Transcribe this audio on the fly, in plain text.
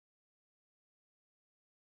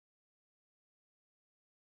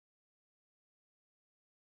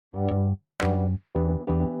Powered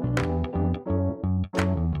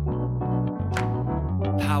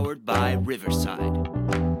by Riverside.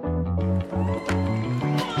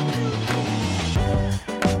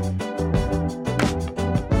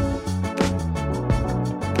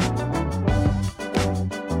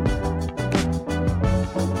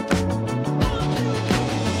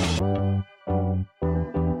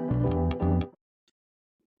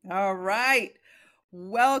 All right.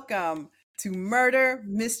 Welcome to Murder,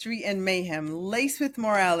 Mystery, and Mayhem, laced with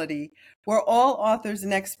morality, where all authors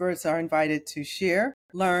and experts are invited to share,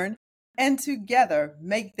 learn, and together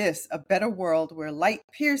make this a better world where light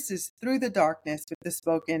pierces through the darkness with the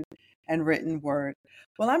spoken and written word.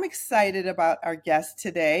 Well, I'm excited about our guest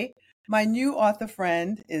today. My new author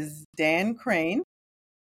friend is Dan Crane.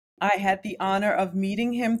 I had the honor of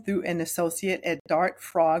meeting him through an associate at Dart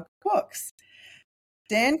Frog Books.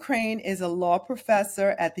 Dan Crane is a law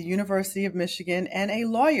professor at the University of Michigan and a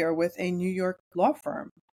lawyer with a New York law firm.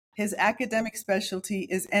 His academic specialty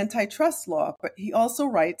is antitrust law, but he also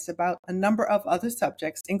writes about a number of other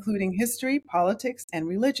subjects, including history, politics, and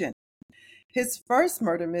religion. His first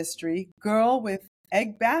murder mystery, Girl with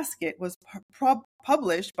Egg Basket, was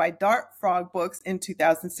published by Dart Frog Books in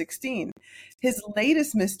 2016. His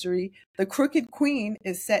latest mystery, The Crooked Queen,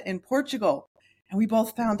 is set in Portugal. And we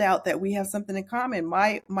both found out that we have something in common.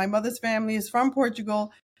 My mother's family is from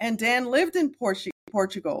Portugal, and Dan lived in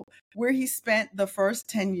Portugal, where he spent the first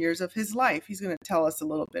 10 years of his life. He's going to tell us a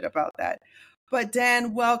little bit about that. But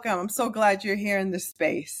Dan, welcome. I'm so glad you're here in this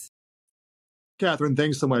space. Catherine,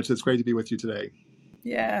 thanks so much. It's great to be with you today.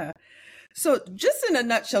 Yeah. So just in a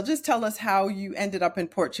nutshell, just tell us how you ended up in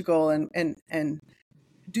Portugal and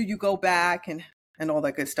do you go back and all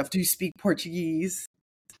that good stuff? Do you speak Portuguese?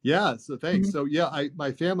 Yeah, so thanks. Mm-hmm. So yeah,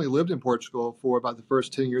 my family lived in Portugal for about the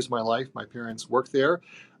first 10 years of my life. My parents worked there.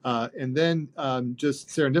 And then just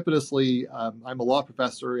serendipitously, I'm a law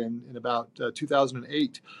professor. In about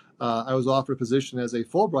 2008, I was offered a position as a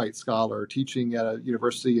Fulbright scholar teaching at a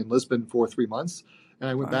university in Lisbon for 3 months. And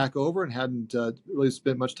I went back over and hadn't really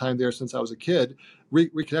spent much time there since I was a kid.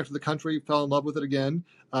 Reconnected with the country, fell in love with it again.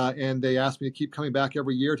 And they asked me to keep coming back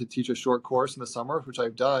every year to teach a short course in the summer, which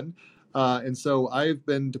I've done. And so I've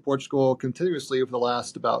been to Portugal continuously over the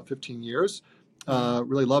last about 15 years.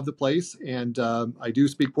 Really love the place. And I do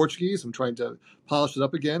speak Portuguese. I'm trying to polish it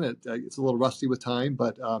up again. It's a little rusty with time,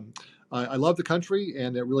 but I love the country.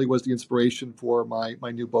 And it really was the inspiration for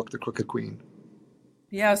my new book, The Crooked Queen.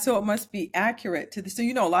 Yeah, so it must be accurate to so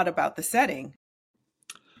you know a lot about the setting.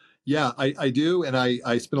 Yeah, I do. And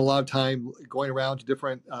I spend a lot of time going around to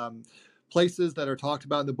different places that are talked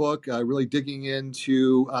about in the book, really digging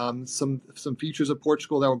into some features of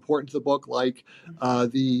Portugal that were important to the book, like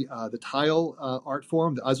the tile art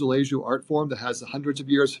form, the azulejo art form that has hundreds of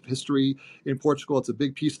years of history in Portugal. It's a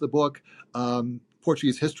big piece of the book.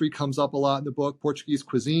 Portuguese history comes up a lot in the book. Portuguese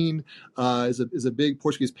cuisine is a big,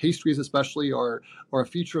 Portuguese pastries especially are a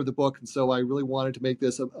feature of the book. And so I really wanted to make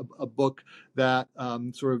this a book that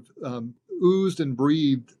oozed and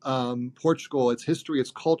breathed Portugal, its history,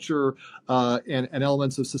 its culture, and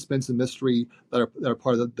elements of suspense and mystery that are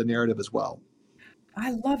part of the narrative as well.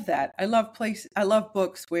 I love that. I love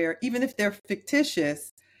books where even if they're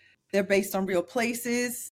fictitious, they're based on real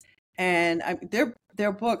places, and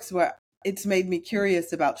they're books where it's made me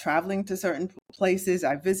curious about traveling to certain places.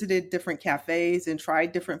 I visited different cafes and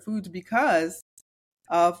tried different foods because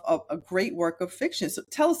of a great work of fiction. So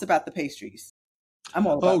tell us about the pastries. I'm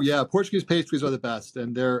all about yeah, Portuguese pastries are the best,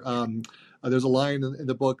 and they're there's a line in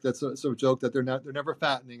the book that's a sort of joke that they're never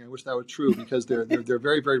fattening. I wish that were true because they're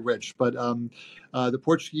very, very rich. But the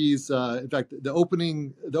Portuguese, in fact, the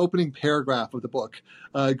opening paragraph of the book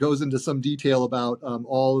goes into some detail about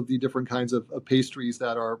all of the different kinds of pastries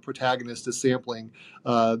that our protagonist is sampling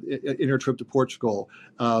in her trip to Portugal.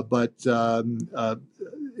 But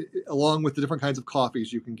along with the different kinds of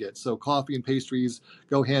coffees you can get, so coffee and pastries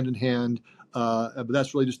go hand in hand. But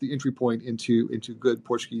that's really just the entry point into good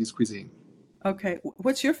Portuguese cuisine. Okay,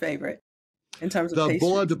 what's your favorite in terms of the pastry?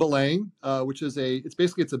 Bola de Belém, which is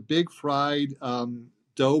it's a big fried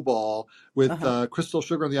dough ball with crystal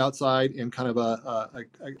sugar on the outside and kind of a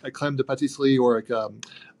crème de pâtisserie or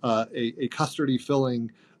a custardy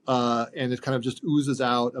filling, and it kind of just oozes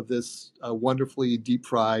out of this wonderfully deep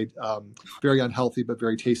fried, very unhealthy but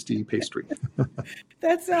very tasty pastry.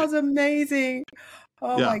 That sounds amazing!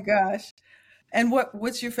 Oh yeah. My gosh! And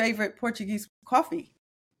what's your favorite Portuguese coffee?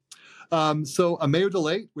 So a meio de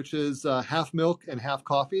leite, which is half milk and half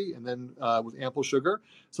coffee, and then with ample sugar.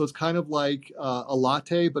 So it's kind of like a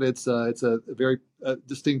latte, but it's a very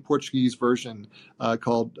distinct Portuguese version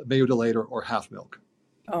called meio de leite or half milk.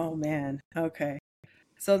 Oh man, okay.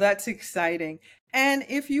 So that's exciting. And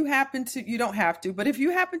if you happen to, you don't have to, but if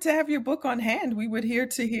you happen to have your book on hand, we would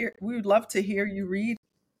love to hear you read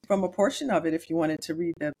from a portion of it if you wanted to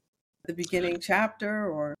read the beginning chapter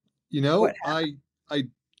or You know, what have I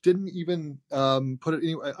didn't even put it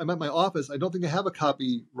anywhere. I'm at my office. I don't think I have a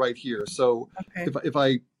copy right here. So okay. if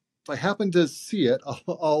I happen to see it,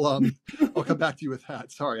 I'll come back to you with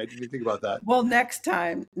that. Sorry, I didn't even think about that. Well, next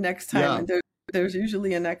time, Yeah. and there's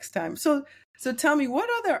usually a next time. So tell me, what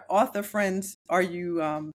other author friends are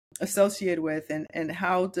you associated with, and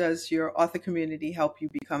how does your author community help you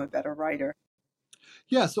become a better writer?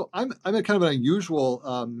 Yeah, so I'm a kind of an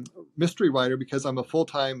unusual mystery writer because I'm a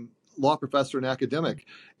full-time law professor and academic,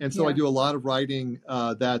 and so I Yeah. do a lot of writing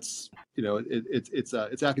that's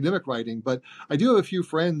it's academic writing. But I do have a few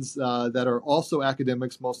friends that are also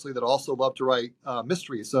academics, mostly that also love to write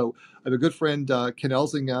mysteries. So I have a good friend Ken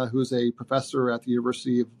Elzinga, who's a professor at the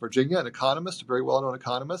University of Virginia, an economist, a very well-known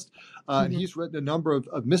economist, and Hmm. he's written a number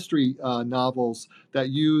of mystery novels that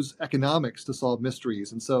use economics to solve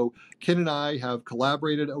mysteries. And so Ken and I have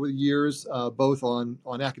collaborated over the years, both on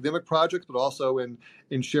academic projects, but also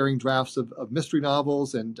in sharing drafts of mystery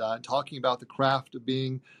novels and talking about the craft of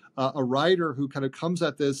being a writer who kind of comes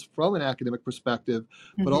at this from an academic perspective,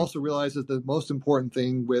 but Hmm. also realizes the most important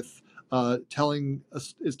thing with telling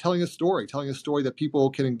a story that people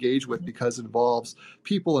can engage with because it involves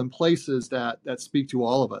people and places that speak to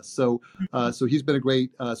all of us. So so he's been a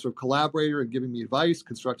great sort of collaborator and giving me advice,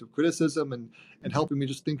 constructive criticism, and Hmm. helping me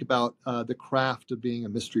just think about the craft of being a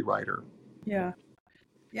mystery writer. Yeah.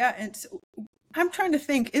 Yeah. And so, I'm trying to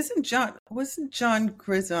think, wasn't John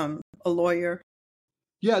Grissom a lawyer?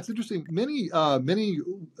 Yeah, it's interesting. Many uh,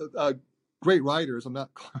 great writers. I'm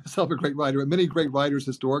not calling myself a great writer, but many great writers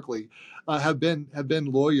historically have been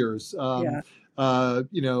lawyers. Yeah.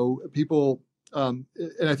 You know, people, and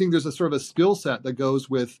I think there's a sort of a skill set that goes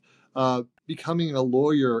with becoming a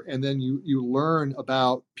lawyer, and then you learn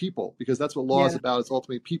about people because that's what law is Yeah. about. It's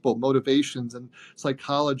ultimately people, motivations, and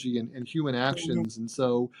psychology, and human Hmm. actions. And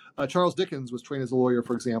so Charles Dickens was trained as a lawyer,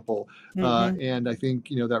 for example, Hmm. and I think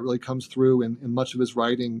that really comes through in much of his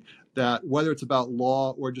writing. That whether it's about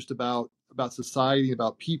law or just about society,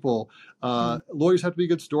 about people, lawyers have to be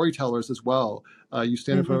good storytellers as well. You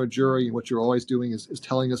stand in front Hmm. of a jury, and what you're always doing is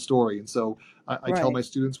telling a story. And so I tell Right. my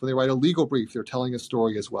students when they write a legal brief, they're telling a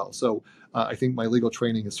story as well. So I think my legal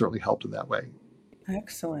training has certainly helped in that way.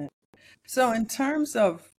 Excellent. So, in terms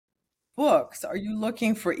of books, are you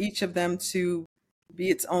looking for each of them to be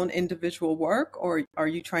its own individual work, or are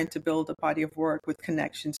you trying to build a body of work with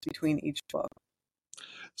connections between each book?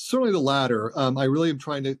 Certainly the latter. I really am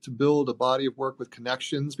trying to build a body of work with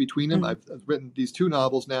connections between them. Hmm. I've written these two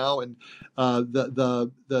novels now, and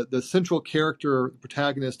the central character,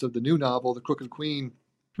 protagonist of the new novel, The Crooked Queen,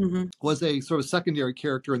 Hmm. was a sort of secondary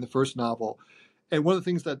character in the first novel. And one of the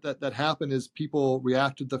things that happened is people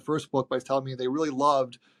reacted to the first book by telling me they really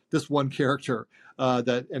loved this one character. I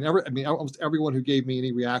mean, almost everyone who gave me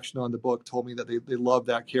any reaction on the book told me that they loved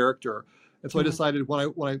that character. And so I Hmm. decided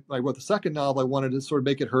when I wrote the second novel, I wanted to sort of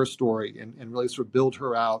make it her story and really sort of build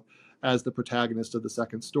her out as the protagonist of the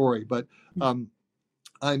second story. But um,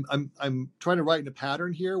 I'm trying to write in a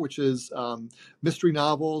pattern here, which is mystery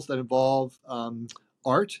novels that involve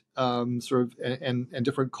art, sort of, and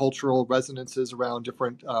different cultural resonances around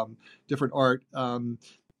different art.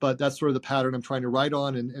 But that's sort of the pattern I'm trying to write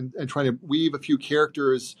on, and trying to weave a few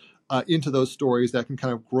characters into those stories that can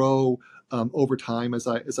kind of grow over time as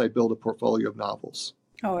I build a portfolio of novels.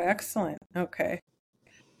 Oh, excellent. Okay.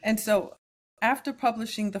 And so, after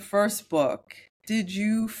publishing the first book, did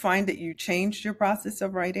you find that you changed your process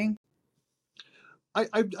of writing?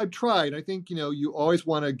 I've tried. I think you always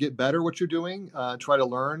want to get better what you're doing. Try to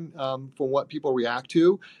learn from what people react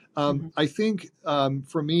to. Hmm. I think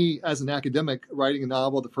for me as an academic writing a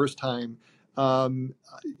novel the first time,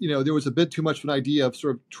 there was a bit too much of an idea of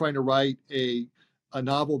sort of trying to write a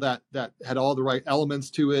novel that had all the right elements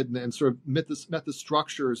to it and sort of met the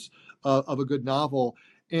structures of a good novel.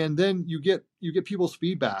 And then you get people's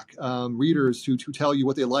feedback, readers who tell you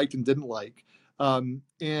what they liked and didn't like.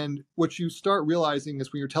 And what you start realizing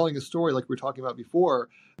is when you're telling a story, like we were talking about before,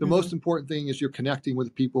 the Hmm. most important thing is you're connecting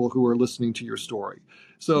with people who are listening to your story.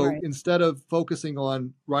 So Right. instead of focusing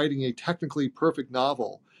on writing a technically perfect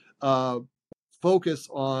novel, uh, focus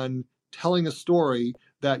on telling a story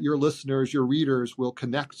that your listeners, your readers will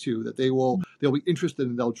connect to, that they'll be interested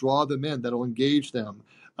in, they'll draw them in, that'll engage them.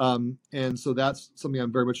 And so that's something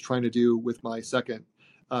I'm very much trying to do with my second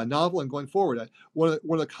novel and going forward. One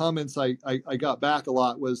of the comments I got back a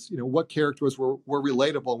lot was, what characters were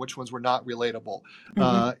relatable and which ones were not relatable,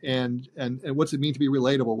 and what's it mean to be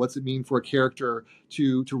relatable? What's it mean for a character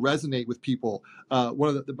to resonate with people?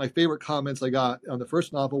 One of my favorite comments I got on the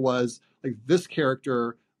first novel was like, this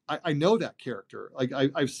character, I know that character. Like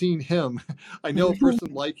I've seen him. I know a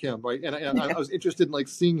person like him, right? And I was interested in like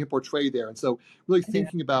seeing him portrayed there. And so really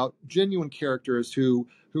thinking about genuine characters who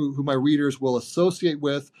my readers will associate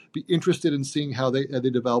with, be interested in seeing how they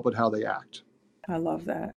develop and how they act. I love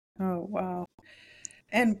that. Oh, wow.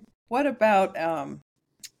 And what about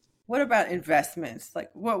investments? Like,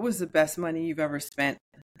 what was the best money you've ever spent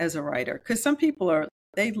as a writer? Because some people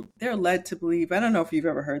they're led to believe. I don't know if you've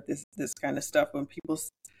ever heard this kind of stuff when people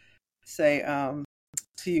say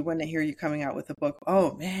to you when they hear you coming out with a book,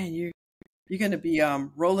 oh man, you're going to be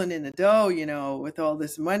rolling in the dough, with all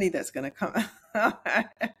this money that's going to come. I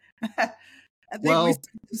think we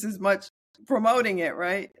spend just as much promoting it,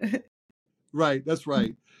 right? Right, that's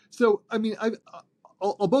right. So, I mean,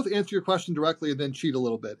 I'll both answer your question directly and then cheat a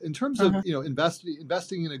little bit. In terms of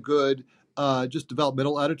investing in a good just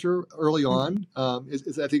developmental editor early on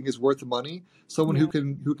is I think is worth the money. Someone who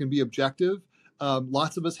can be objective.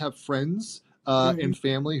 Lots of us have friends and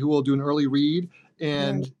family who will do an early read,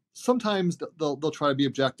 and sometimes they'll try to be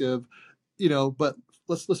objective, but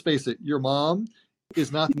let's face it, your mom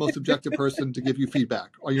is not the most objective person to give you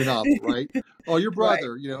feedback on your novel, right? Or your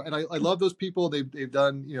brother, and I love those people. They've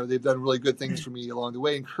done really good things for me along the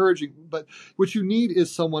way, encouraging. But what you need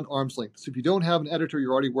is someone arm's length. So if you don't have an editor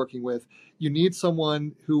you're already working with, you need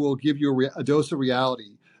someone who will give you a dose of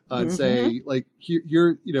reality and say, like,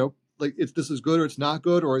 you're, like this is good or it's not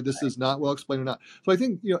good, or this is not well explained or not. So I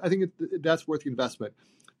think that's worth the investment.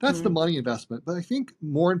 That's the money investment. But I think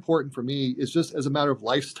more important for me is just as a matter of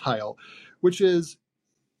lifestyle, which is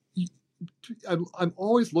I'm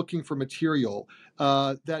always looking for material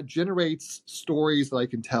that generates stories that I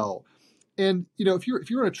can tell. And if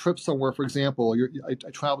you're on a trip somewhere, for example, I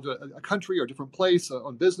travel to a country or a different place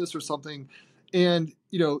on business or something, and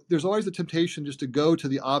there's always a temptation just to go to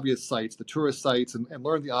the obvious sites, the tourist sites, and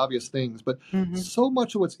learn the obvious things. But so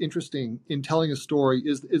much of what's interesting in telling a story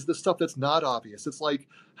is the stuff that's not obvious. It's like,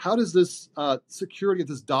 how does this security at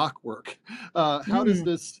this dock work? How does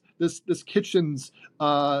this kitchen's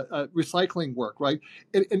recycling work, right?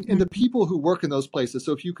 And the people who work in those places.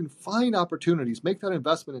 So if you can find opportunities, make that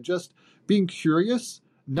investment in just being curious,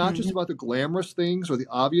 not just about the glamorous things or the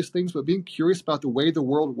obvious things, but being curious about the way the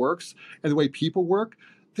world works and the way people work.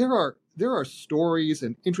 There are stories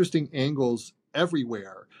and interesting angles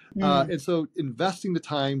everywhere. And so investing the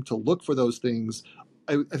time to look for those things,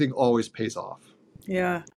 I think always pays off.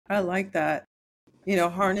 Yeah, I like that.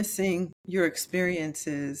 Harnessing your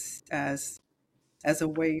experiences as a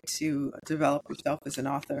way to develop yourself as an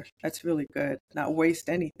author. That's really good. Not waste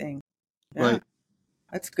anything. Yeah, right.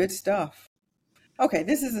 That's good stuff. Okay,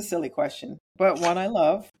 this is a silly question, but one I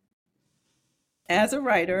love. As a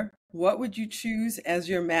writer, what would you choose as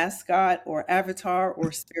your mascot or avatar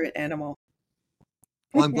or spirit animal?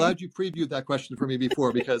 Well, I'm glad you previewed that question for me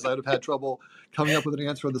before, because I would have had trouble coming up with an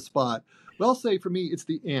answer on the spot. But I'll say for me, it's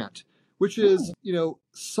the ant, which is,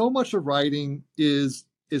 so much of writing is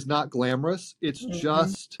not glamorous. It's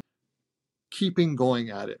just keeping going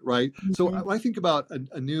at it, right? So when I think about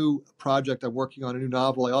a new project I'm working on, a new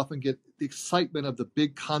novel, I often get the excitement of the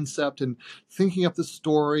big concept and thinking up the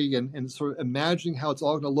story and sort of imagining how it's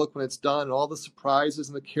all going to look when it's done, and all the surprises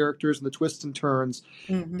and the characters and the twists and turns.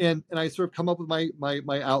 And I sort of come up with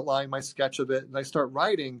my outline, my sketch of it, and I start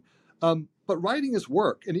writing. But writing is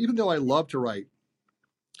work. And even though I love to write,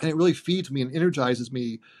 and it really feeds me and energizes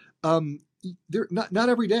me, not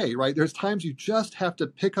every day, right? There's times you just have to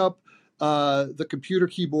pick up the computer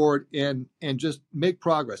keyboard and just make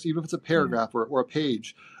progress, even if it's a paragraph or a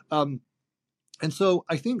page. And so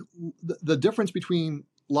I think the difference between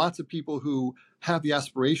lots of people who have the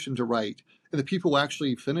aspiration to write and the people who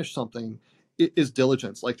actually finish something is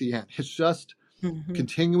diligence, like the ant. It's just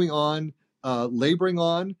continuing on, laboring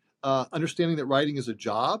on, understanding that writing is a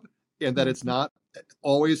job and that it's not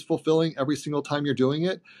always fulfilling every single time you're doing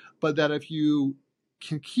it, but that if you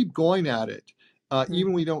can keep going at it,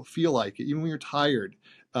 even when you don't feel like it, even when you're tired,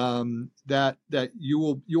 that you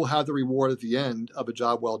will have the reward at the end of a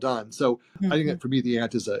job well done. So I think that for me, the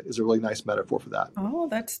ant is a really nice metaphor for that. Oh,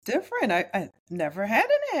 that's different. I never had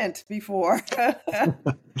an ant before.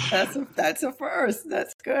 That's a first.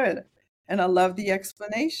 That's good, and I love the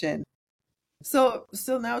explanation. So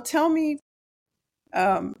now tell me,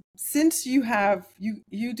 since you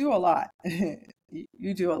do a lot,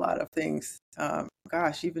 you do a lot of things.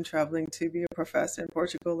 Gosh, even traveling to be a professor in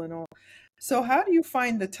Portugal and all. So how do you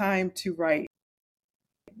find the time to write,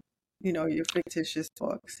 your fictitious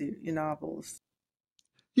books, your novels?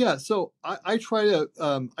 Yeah, so I try to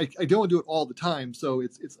I don't do it all the time. So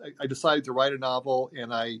I decided to write a novel,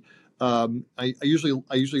 and I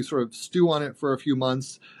usually sort of stew on it for a few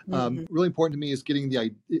months. Hmm. Really important to me is getting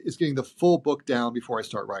the full book down before I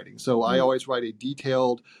start writing. So I always write a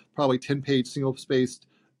detailed, probably 10-page single spaced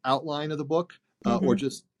outline of the book, or Hmm.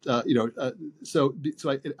 just so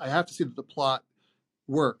I have to see that the plot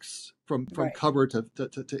works from Right. cover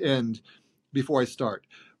to end before I start.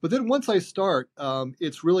 But then once I start,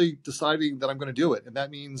 it's really deciding that I'm going to do it, and that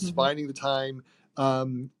means Hmm. finding the time.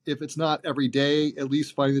 If it's not every day, at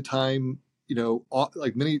least finding the time,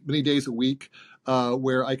 like many days a week,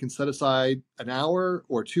 where I can set aside an hour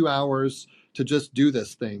or 2 hours to just do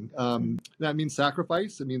this thing. That means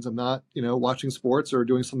sacrifice. It means I'm not, watching sports or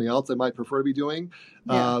doing something else I might prefer to be doing.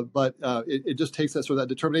 Yeah. But it just takes that sort of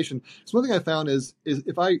that determination. So one thing I found is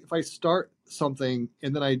if I start something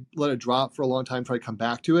and then I let it drop for a long time, try to come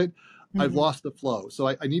back to it, I've Hmm. lost the flow. So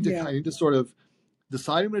I need to Yeah. sort of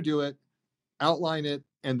decide I'm going to do it, outline it,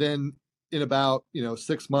 and then in about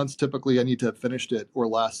 6 months, typically I need to have finished it or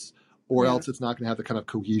less, or Yeah. else it's not going to have the kind of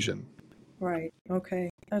cohesion. Right. Okay.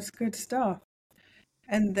 That's good stuff.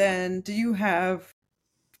 And then do you have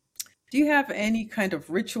any kind of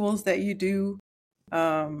rituals that you do?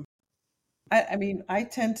 Um, I mean, I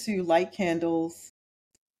tend to light candles.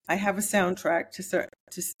 I have a soundtrack to start.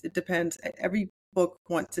 Just it depends. Every book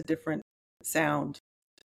wants a different sound.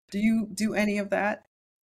 Do you do any of that?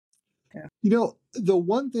 Yeah. The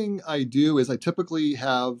one thing I do is I typically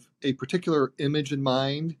have a particular image in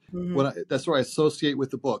mind Hmm. that's what I associate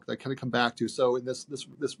with the book that I kind of come back to. So in this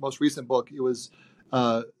most recent book, it was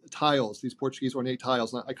tiles, these Portuguese ornate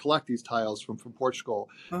tiles. And I collect these tiles from Portugal,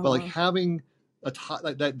 Oh, but like wow. having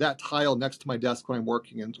that tile next to my desk when I'm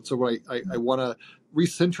working, and so what I want to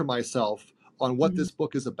recenter myself on what Hmm. this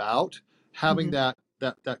book is about, having Hmm.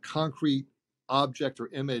 that concrete object or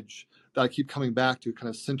image that I keep coming back to kind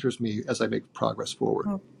of centers me as I make progress forward.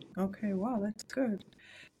 Oh, okay. Wow, that's good.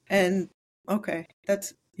 And okay,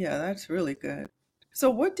 that's really good. So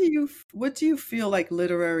what do you feel like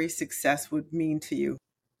literary success would mean to you?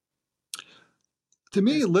 To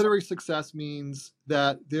me, This. literary success means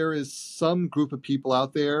that there is some group of people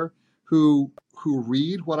out there who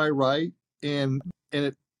read what I write and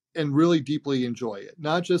it and really deeply enjoy it.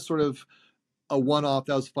 Not just sort of a one-off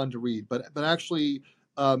that was fun to read, but actually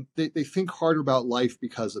they think harder about life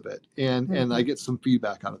because of it, and I Mhm. get some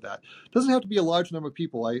feedback out of that. It doesn't have to be a large number of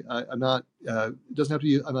people. I'm not. It doesn't have to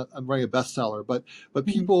be. I'm writing a bestseller, but Mhm.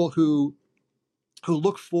 people who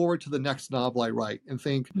look forward to the next novel I write and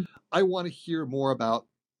think, I want to hear more about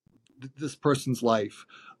this person's life.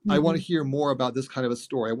 I want to Mhm. hear more about this kind of a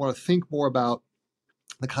story. I want to think more about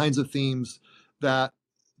the kinds of themes that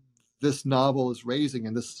this novel is raising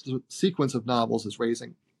and this sequence of novels is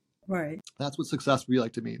raising. Right. That's what success would be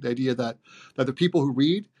like to me. The idea that the people who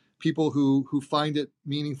read, people who find it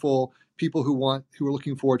meaningful, people who are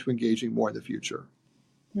looking forward to engaging more in the future.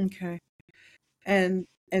 Okay. And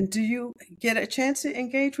do you get a chance to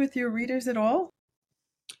engage with your readers at all?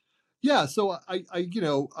 Yeah, so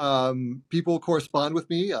people correspond with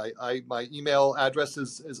me. My email address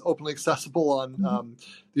is openly accessible on Mhm.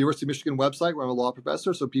 the University of Michigan website, where I'm a law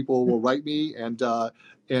professor. So people will write me and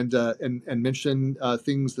mention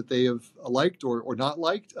things that they have liked or not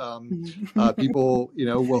liked. Mhm. People,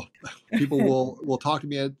 will people will talk to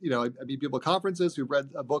me at I meet people at conferences who've read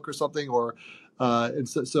a book or something, or and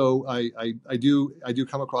so I do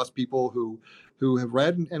come across people who have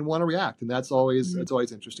read and want to react, and Mhm. it's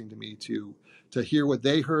always interesting to me to hear what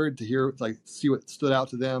they heard, to hear like see what stood out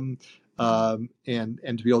to them,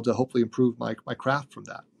 and to be able to hopefully improve my craft from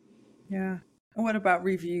that. Yeah. And what about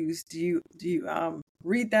reviews? Do you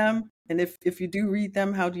read them? And if you do read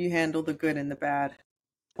them, how do you handle the good and the bad?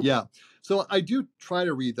 Yeah, so I do try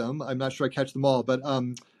to read them. I'm not sure I catch them all, but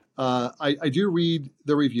I do read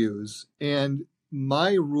the reviews, and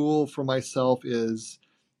my rule for myself is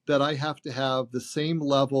that I have to have the same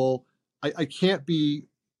level. I can't be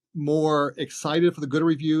more excited for the good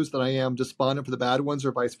reviews than I am despondent for the bad ones,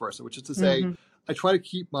 or vice versa. Which is to say, Hmm. I try to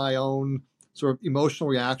keep my own sort of emotional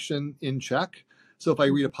reaction in check. So if I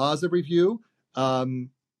read a positive review, um,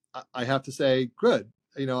 I have to say, good.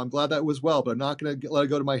 I'm glad that was well, but I'm not going to let it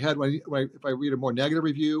go to my head if I read a more negative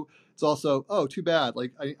review. It's also, oh, too bad.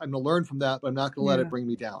 Like I'm going to learn from that, but I'm not going to let it Yeah. bring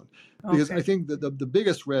me down, because I Okay. think that the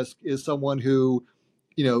biggest risk is someone who,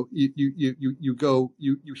 you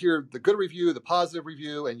hear the good review, the positive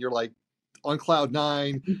review, and you're like, on cloud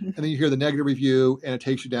nine, and then you hear the negative review and it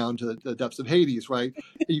takes you down to the depths of Hades, right?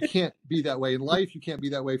 And you can't be that way in life. You can't be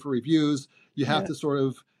that way for reviews. You have Yeah. to sort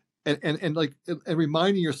of, and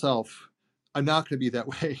reminding yourself, I'm not going to be that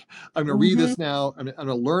way. I'm going to read this now. I'm going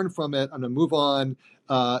to learn from it. I'm going to move on.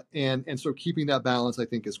 And sort of keeping that balance, I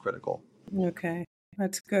think, is critical. Okay.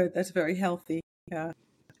 That's good. That's very healthy. Yeah.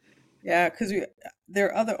 Yeah. Because there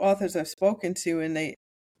are other authors I've spoken to, and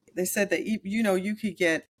they said that, you could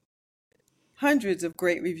get hundreds of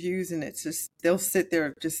great reviews, and it's just, they'll sit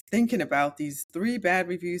there just thinking about these 3 bad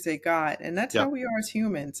reviews they got. And that's Yeah. how we are as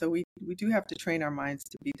humans. So we do have to train our minds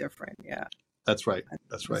to be different. Yeah. That's right.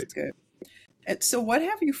 That's right. That's good. And so what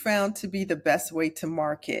have you found to be the best way to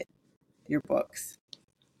market your books?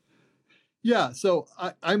 Yeah, so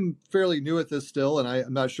I'm fairly new at this still, and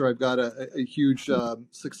I'm not sure I've got a huge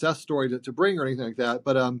success story to bring or anything like that.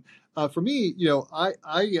 But for me, I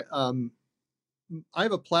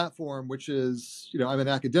have a platform which is, I'm an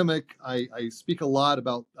academic. I speak a lot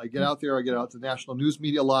about. I get out there. I get out to national news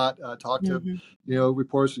media a lot. Talk to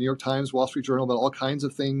reporters from the New York Times, Wall Street Journal about all kinds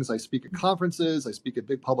of things. I speak at conferences. I speak at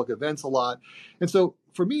big public events a lot. And so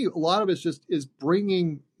for me, a lot of it is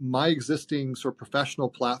bringing my existing sort of professional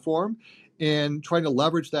platform and trying to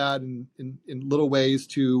leverage that in little ways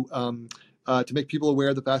to make people aware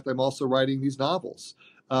of the fact that I'm also writing these novels.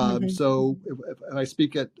 So if I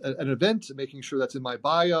speak at an event, making sure that's in my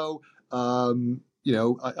bio. I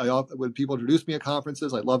often, when people introduce me at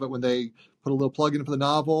conferences, I love it when they put a little plug in for the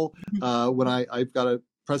novel. When I've got a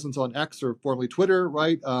presence on X, or formerly Twitter,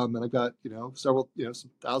 right? And I've got several some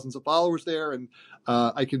thousands of followers there, and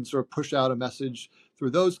I can sort of push out a message through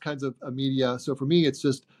those kinds of media. So for me, it's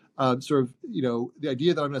just the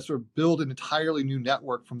idea that I'm going to sort of build an entirely new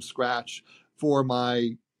network from scratch for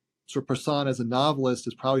my sort of persona as a novelist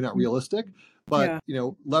is probably not realistic, but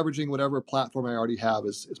leveraging whatever platform I already have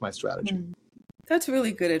is my strategy. That's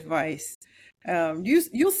really good advice.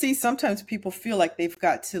 You'll see sometimes people feel like they've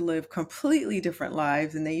got to live completely different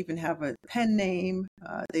lives, and they even have a pen name.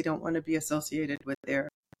 They don't want to be associated with their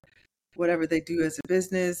whatever they do as a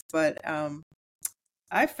business, but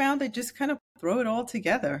I found they just kind of throw it all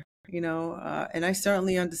together, and I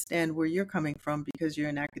certainly understand where you're coming from because you're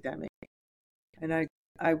an academic. And I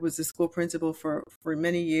was a school principal for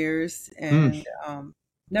many years, and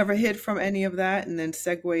never hid from any of that, and then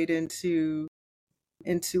segued into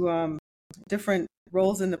different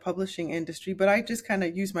roles in the publishing industry. But I just kind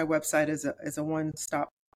of use my website as a one-stop,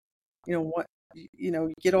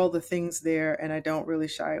 you get all the things there, and I don't really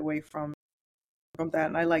shy away from that.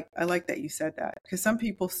 And I like that you said that, because some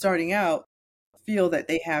people starting out feel that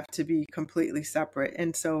they have to be completely separate.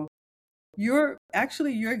 And so your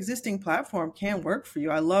existing platform can work for you.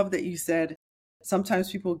 I love that you said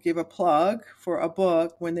sometimes people give a plug for a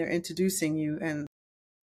book when they're introducing you. And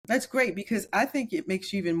that's great, because I think it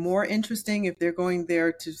makes you even more interesting if they're going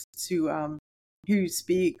there to hear you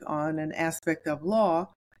speak on an aspect of law,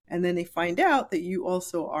 and then they find out that you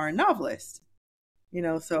also are a novelist.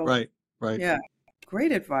 So right. Yeah,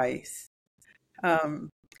 great advice.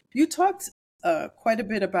 You talked quite a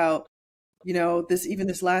bit about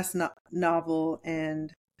this last novel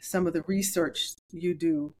and some of the research you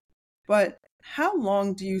do, but how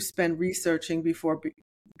long do you spend researching before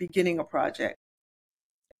beginning a project?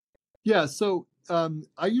 Yeah, so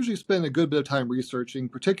I usually spend a good bit of time researching,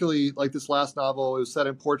 particularly like this last novel. It was set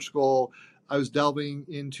in Portugal. I was delving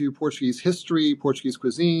into Portuguese history, Portuguese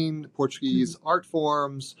cuisine, Portuguese art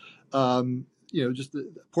forms, just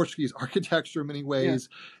the Portuguese architecture in many ways.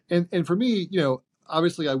 Yeah. And for me,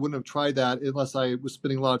 obviously I wouldn't have tried that unless I was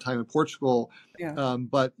spending a lot of time in Portugal. Yeah.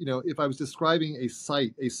 But if I was describing a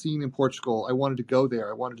site, a scene in Portugal, I wanted to go there.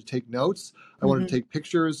 I wanted to take notes. I wanted to take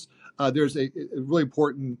pictures. There's a really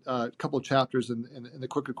important couple of chapters in the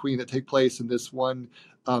Crooked Queen that take place in this one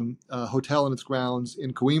hotel and its grounds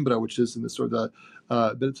in Coimbra, which is in the sort of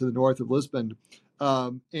the bit to the north of Lisbon.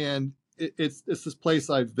 And it's this place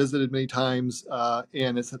I've visited many times,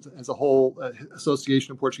 and it has a whole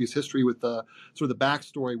association of Portuguese history with the sort of the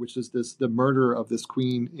backstory, which is the murder of this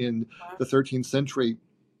queen in the 13th century,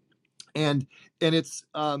 and it's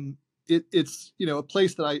a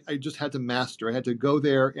place that I just had to master. I had to go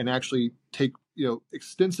there and actually take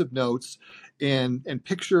extensive notes and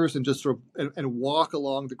pictures, and just sort of and walk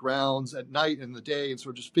along the grounds at night and in the day, and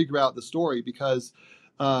sort of just figure out the story, because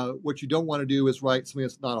what you don't want to do is write something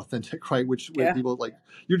that's not authentic, right? Where people like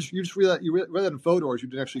you just read that in photos, you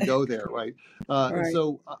didn't actually go there, right? Right. And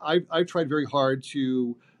so I've tried very hard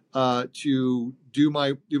to do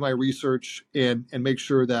my research and make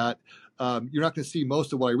sure that you're not going to see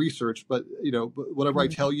most of what I research, but whatever I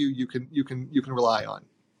tell you, you can rely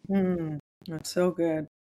on. That's so good.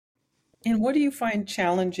 And what do you find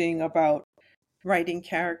challenging about writing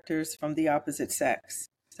characters from the opposite sex?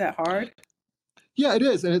 Is that hard? Yeah, it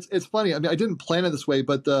is, and it's funny. I mean, I didn't plan it this way,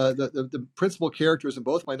 but the principal characters in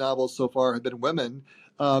both my novels so far have been women,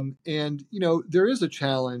 and there is a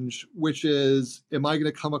challenge, which is, am I going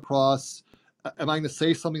to come across? Am I going to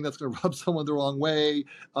say something that's going to rub someone the wrong way?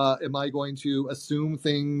 Am I going to assume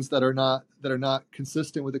things that are not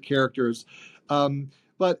consistent with the characters? I'm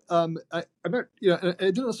not, and I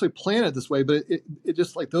didn't necessarily plan it this way, but it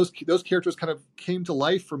just like those characters kind of came to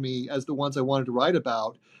life for me as the ones I wanted to write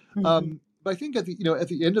about. Mm-hmm. But I think at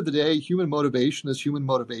the end of the day, human motivation is human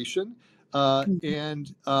motivation,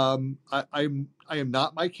 and I am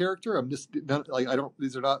not my character. I'm just not, like, I don't.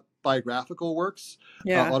 These are not biographical works,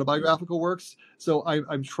 Yeah. autobiographical works. So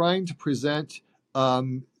I'm trying to present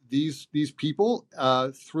these people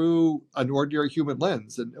through an ordinary human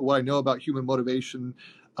lens, and what I know about human motivation,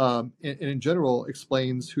 and in general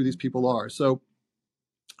explains who these people are. So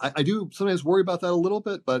I do sometimes worry about that a little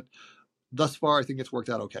bit, but thus far I think it's worked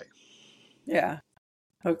out okay. Yeah.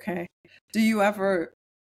 Okay. Do you ever,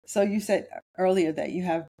 so you said earlier that you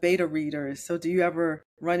have beta readers. So do you ever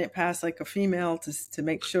run it past like a female to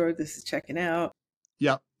make sure this is checking out?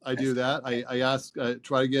 Yeah, I do that. I ask,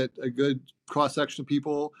 try to get a good cross section of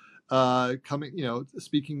people coming,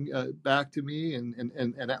 speaking back to me,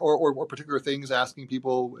 or particular things, asking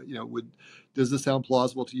people, does this sound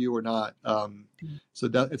plausible to you or not? So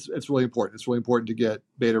that it's really important. It's really important to get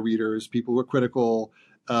beta readers, people who are critical,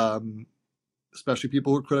 especially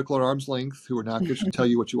people who are critical at arm's length, who are not going to tell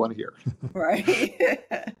you what you want to hear. Right.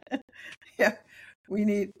 Yeah. We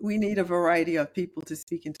need a variety of people to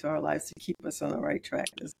speak into our lives to keep us on the right track.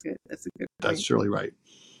 That's good. That's a good point. That's surely right.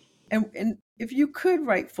 And if you could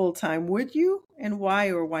write full time, would you? And why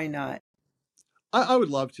or why not? I would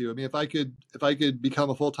love to. I mean, if I could become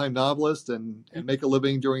a full-time novelist and make a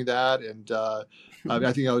living doing that, and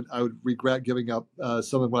I think I would regret giving up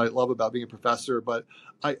some of what I love about being a professor. But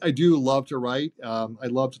I do love to write. I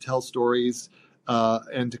love to tell stories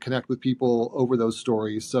and to connect with people over those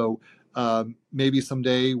stories. So maybe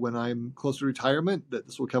someday when I'm close to retirement, that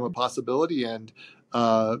this will become a possibility. And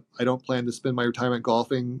I don't plan to spend my retirement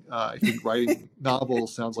golfing. I think writing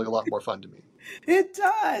novels sounds like a lot more fun to me. It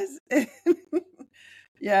does.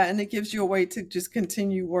 Yeah, and it gives you a way to just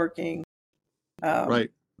continue working,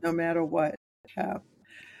 Right. no matter what. Yeah.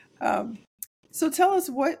 So tell us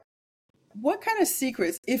what kind of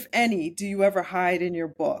secrets, if any, do you ever hide in your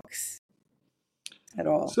books at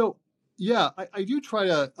all? So yeah, I do try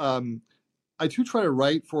to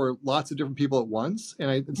write for lots of different people at once,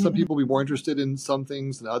 and some people will be more interested in some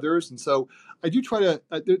things than others, and so I do try to.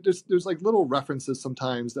 There's like little references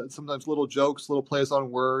sometimes little jokes, little plays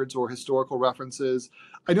on words, or historical references.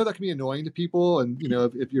 I know that can be annoying to people, and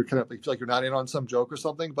if you're kind of like feel like you're not in on some joke or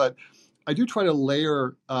something, but I do try to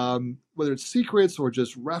layer whether it's secrets or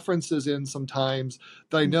just references in sometimes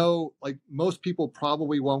that I know like most people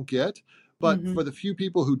probably won't get. But for the few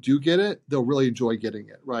people who do get it, they'll really enjoy getting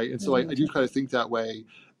it, right? And so I do try to think that way.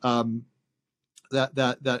 That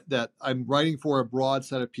I'm writing for a broad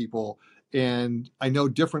set of people, and I know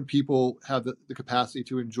different people have the capacity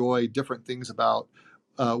to enjoy different things about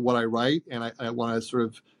what I write, and I want to sort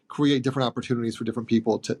of create different opportunities for different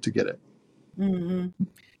people to get it. Mm-hmm.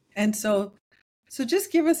 And so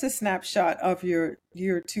just give us a snapshot of your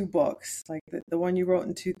two books, like the one you wrote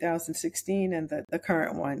in 2016 and the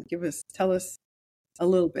current one. Tell us a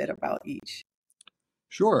little bit about each.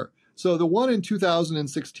 Sure. So the one in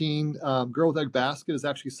 2016, Girl with Egg Basket, is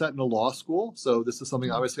actually set in a law school. So this is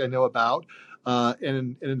something obviously I know about.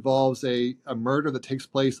 And it involves a murder that takes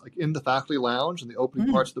place like in the faculty lounge in the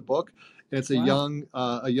opening parts of the book. And it's a young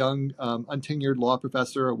untenured law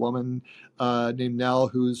professor, a woman named Nell,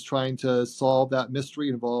 who's trying to solve that mystery.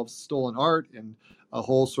 It involves stolen art and a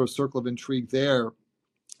whole sort of circle of intrigue there.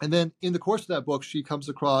 And then in the course of that book, she comes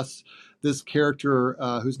across this character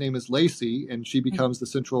whose name is Lacey, and she becomes the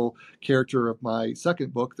central character of my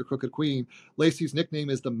second book, The Crooked Queen. Lacey's nickname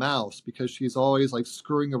is the Mouse because she's always like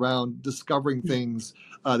scurrying around, discovering things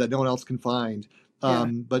that no one else can find.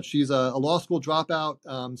 But she's a law school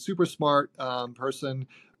dropout, super smart person,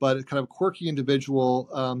 but a kind of quirky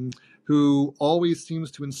individual who always seems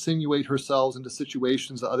to insinuate herself into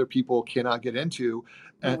situations that other people cannot get into.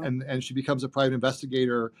 And she becomes a private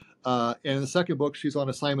investigator. And in the second book, she's on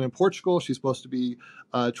assignment in Portugal. She's supposed to be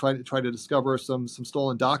trying to discover some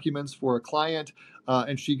stolen documents for a client.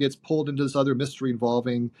 And she gets pulled into this other mystery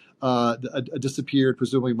involving a disappeared,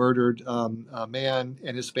 presumably murdered man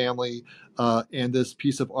and his family, and this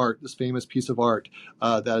piece of art, this famous piece of art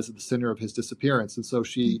that is at the center of his disappearance. And so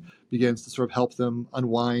she begins to sort of help them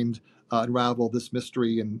unwind unravel this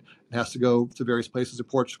mystery, and has to go to various places in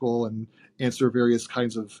Portugal and answer various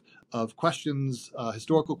kinds of questions,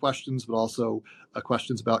 historical questions, but also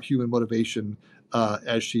questions about human motivation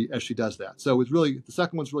as she does that. So it's really, the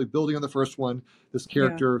second one's really building on the first one. This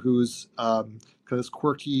character who's kind of this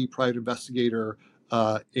quirky private investigator,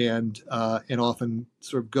 and often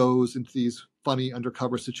sort of goes into these funny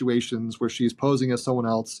undercover situations where she's posing as someone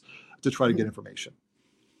else to try to get information.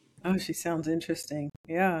 Oh, she sounds interesting.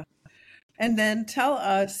 Yeah. And then tell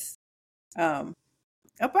us about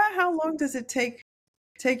how long does it take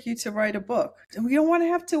you to write a book? And we don't want to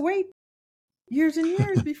have to wait years and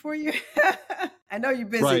years before you. I know you're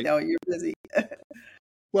busy, though. You're busy.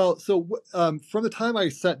 Well, so from the time I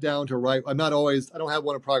sat down to write, I don't have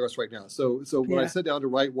one in progress right now. So when I sit down to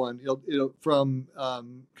write one, it'll from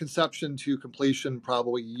conception to completion,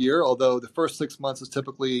 probably a year, although the first 6 months is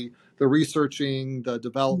typically the researching, the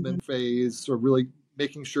development phase, sort of really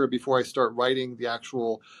making sure before I start writing the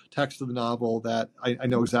actual text of the novel that I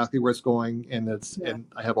know exactly where it's going, and and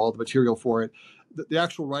I have all the material for it. The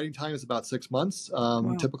actual writing time is about 6 months.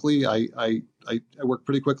 Typically, I work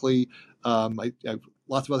pretty quickly. I have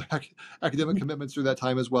lots of other academic commitments through that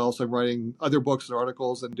time as well. So I'm writing other books and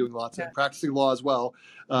articles and doing lots of practicing law as well.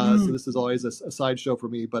 So this is always a sideshow for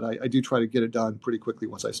me, but I do try to get it done pretty quickly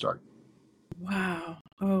once I start. Wow.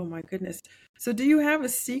 Oh my goodness. So do you have a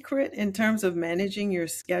secret in terms of managing your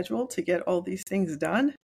schedule to get all these things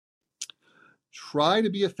done? Try to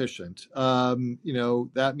be efficient.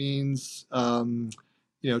 That means,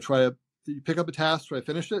 try to pick up a task, try to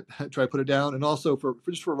finish it, try to put it down. And also for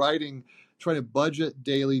writing, try to budget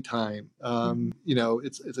daily time.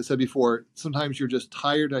 It's, as I said before, sometimes you're just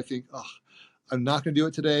tired. I think, I'm not going to do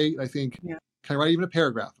it today. I think, can I write even a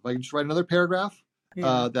paragraph? If I can just write another paragraph,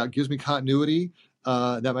 that gives me continuity,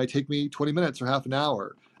 that might take me 20 minutes or half an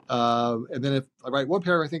hour. And then if I write one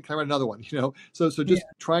paragraph, I think, can I write another one? So just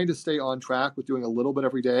trying to stay on track with doing a little bit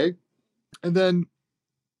every day. And then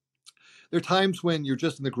there are times when you're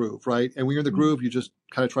just in the groove, right? And when you're in the groove, you just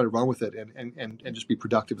kind of try to run with it and just be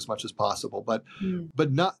productive as much as possible. But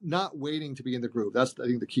not waiting to be in the groove. That's, I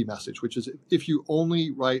think, the key message, which is if you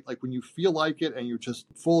only write like when you feel like it and you're just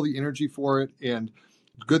full of the energy for it and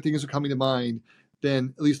good things are coming to mind,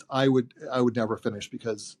 then at least I would never finish,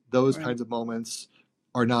 because those kinds of moments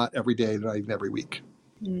are not every day, they're not even every week.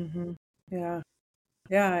 Yeah.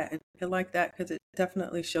 I like that, because it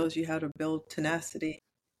definitely shows you how to build tenacity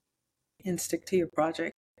and stick to your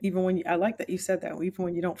project. Even when I like that you said that, even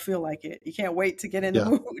when you don't feel like it, you can't wait to get in the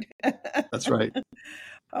mood. That's right.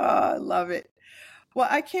 I love it. Well,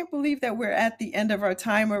 I can't believe that we're at the end of our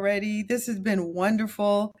time already. This has been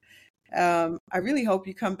wonderful. I really hope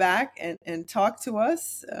you come back and talk to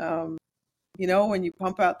us, when you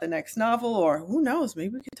pump out the next novel, or who knows, maybe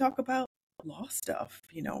we could talk about law stuff.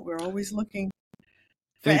 We're always looking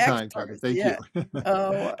for anytime, experts. Thank you.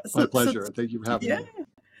 My pleasure. Thank you for having me.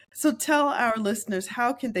 So tell our listeners,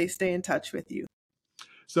 how can they stay in touch with you?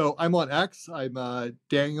 So I'm on X. I'm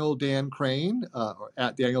Daniel Dan Crane, or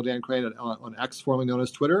at Daniel Dan Crane on X, formerly known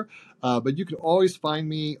as Twitter. But you can always find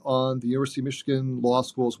me on the University of Michigan Law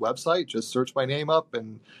School's website. Just search my name up,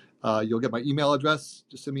 and you'll get my email address.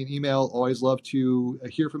 Just send me an email. Always love to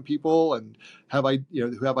hear from people and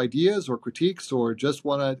who have ideas or critiques or just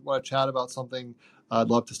want to chat about something. I'd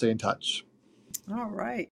love to stay in touch. All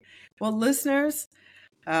right. Well, listeners,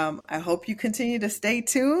 I hope you continue to stay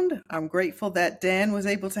tuned. I'm grateful that Dan was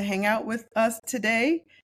able to hang out with us today.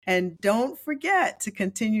 And don't forget to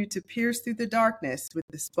continue to pierce through the darkness with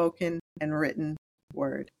the spoken and written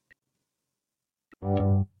word.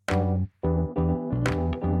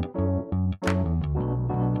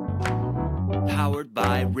 Powered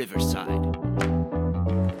by Riverside.